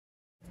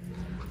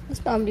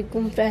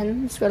Assalamualaikum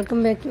friends,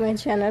 welcome back to my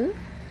channel.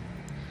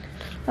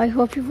 I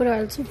hope you are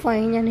also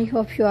fine and I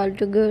hope you all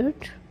do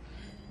good.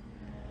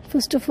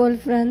 First of all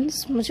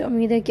friends, मुझे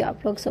उम्मीद है कि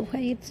आप लोग सब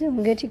खैरियत से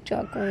होंगे, ठीक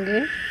ठाक होंगे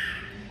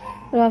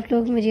और आप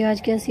लोग मेरी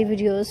आज की ऐसी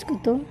वीडियोस को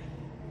तो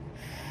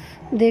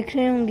देख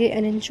रहे होंगे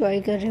एंड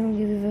एंजॉय कर रहे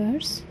होंगे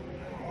व्यूअर्स।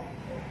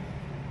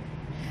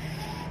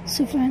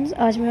 सो फ्रेंड्स,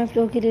 आज मैं आप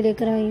लोगों के लिए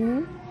लेकर आई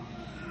हूँ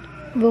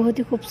बहुत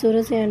ही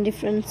खूबसूरत से एंड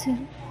डिफरेंट से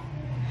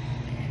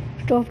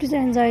टॉप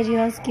डिज़ाइन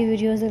आइडियाज़ की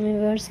वीडियोज़ हमें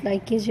व्यूअर्स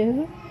लाइक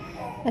कीजिएगा,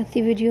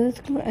 ऐसी वीडियोज़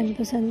को एंड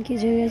पसंद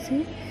कीजिएगा,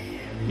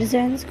 ऐसे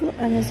डिज़ाइंस को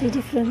एंड ऐसे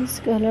डिफरेंट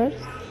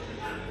कलर्स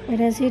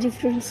एंड ऐसे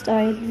different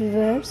style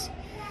viewers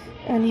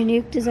and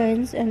unique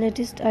designs and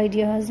latest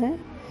ideas हैं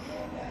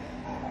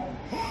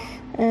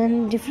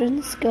and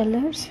different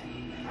colours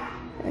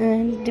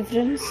and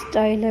different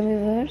style है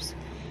viewers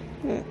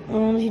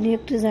and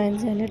unique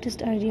designs and latest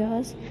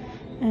ideas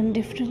and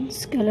different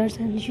colors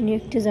and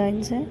unique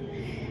designs हैं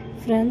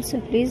friends.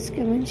 Please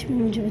comments में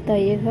मुझे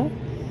बताइएगा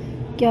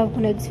कि आपको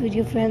next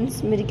video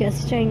friends मेरी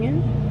कैसी चाहिए।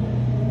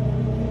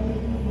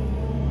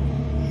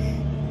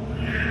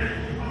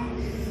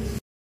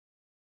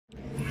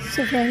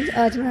 सो फ्रेंड्स,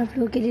 आज मैं आप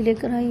लोगों के लिए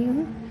लेकर आई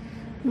हूँ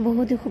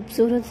बहुत ही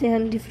खूबसूरत से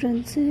एंड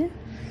डिफरेंट से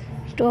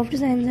टॉप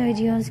डिज़ाइन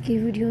आइडियाज़ की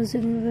वीडियोज़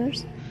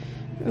व्यूअर्स।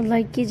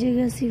 लाइक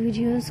कीजिएगा ऐसी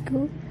वीडियोज़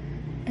को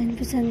एंड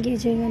पसंद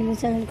कीजिएगा एंड मेरे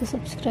चैनल को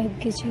सब्सक्राइब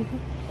कीजिएगा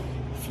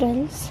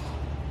फ्रेंड्स।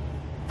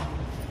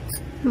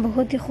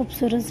 बहुत ही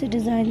खूबसूरत से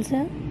डिज़ाइंस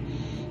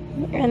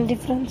हैं एंड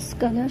डिफरेंट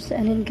कलर्स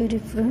एंड इनके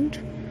डिफरेंट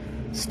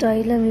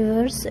स्टाइल हैं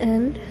viewers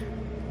and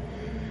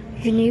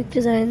unique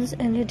designs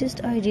and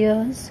latest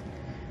ideas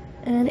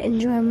and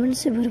enjoyment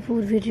से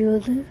भरपूर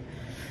वीडियोज़ हैं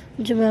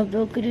जो मैं आप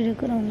लोगों के लिए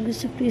लेकर आऊँगी।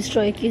 सो प्लीज़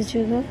ट्राई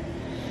कीजिएगा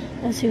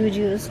ऐसी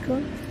वीडियोज़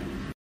को।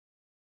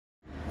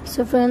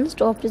 सो फ्रेंड्स,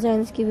 टॉप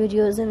डिज़ाइंस की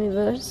वीडियोज़ हैं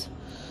व्यूअर्स,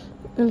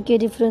 उनके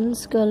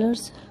डिफरेंट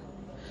कलर्स,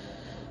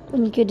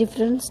 उनके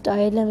डिफरेंट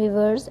स्टाइल हैं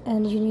viewers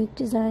and unique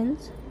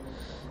designs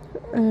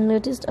and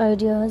latest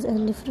ideas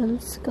and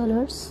different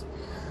colours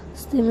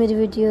से मेरी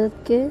वीडियो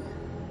के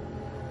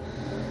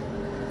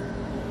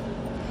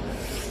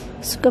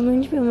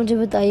कमेंट में मुझे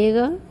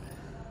बताइएगा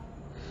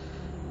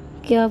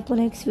कि आपको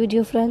नेक्स्ट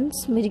वीडियो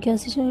फ्रेंड्स मेरी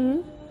कैसी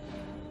चाहिए।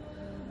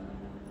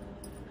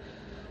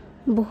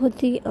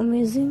 बहुत ही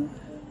अमेजिंग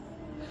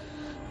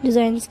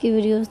डिज़ाइंस की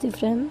वीडियोस थी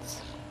फ्रेंड्स।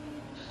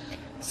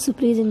 सो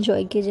प्लीज़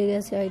एंजॉय कीजिएगा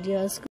ऐसे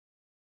आइडियाज़ को।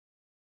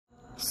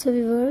 सो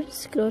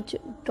व्यूअर्स,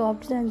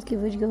 टॉप डिज़ाइंस की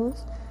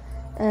videos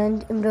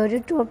and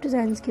embroidered top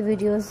designs की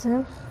वीडियोस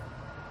हैं,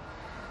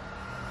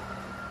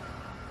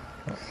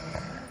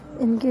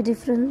 इनके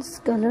डिफरेंट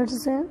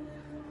कलर्स हैं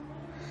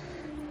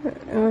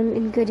एंड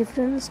इनके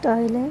डिफरेंट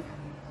स्टाइल हैं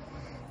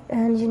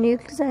एंड यूनिक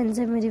डिज़ाइंस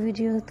हैं मेरी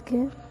वीडियोस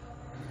के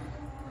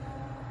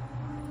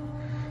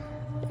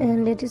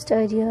and latest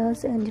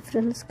ideas and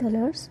different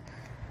colours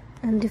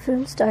and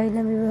different style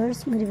है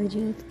व्यूअर्स मेरी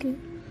वीडियोस के।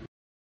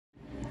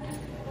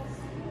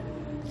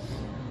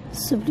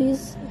 सो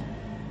प्लीज़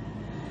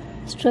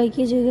ट्राई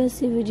कीजिएगा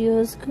ऐसी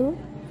वीडियोस को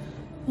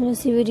और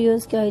ऐसी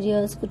वीडियोस के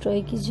आइडियाज़ को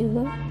ट्राई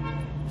कीजिएगा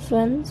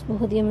फ्रेंड्स।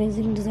 बहुत ही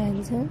अमेजिंग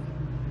डिज़ाइंस हैं।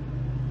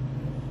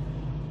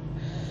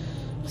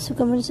 सो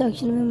कमेंट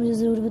सेक्शन में मुझे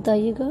ज़रूर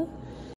बताइएगा